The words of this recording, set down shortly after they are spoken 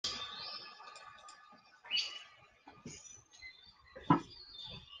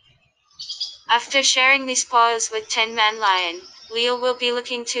After sharing the spoils with 10-man Lyon, Lille will be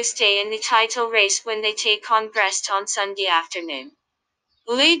looking to stay in the title race when they take on Brest on Sunday afternoon.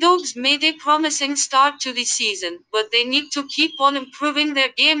 Les Dogs made a promising start to the season, but they need to keep on improving their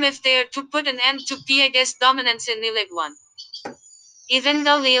game if they are to put an end to PAG's dominance in the Ligue 1. Even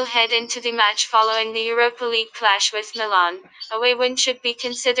though Lille head into the match following the Europa League clash with Milan, away win should be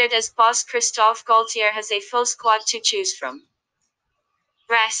considered as boss Christophe Galtier has a full squad to choose from.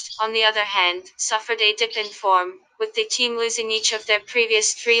 Brest, on the other hand, suffered a dip in form, with the team losing each of their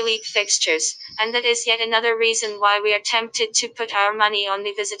previous 3 league fixtures, and that is yet another reason why we are tempted to put our money on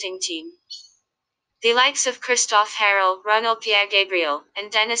the visiting team. The likes of Christophe Harel, Ronald Pierre-Gabriel, and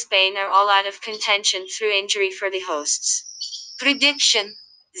Dennis Bain are all out of contention through injury for the hosts. Prediction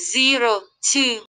 0-2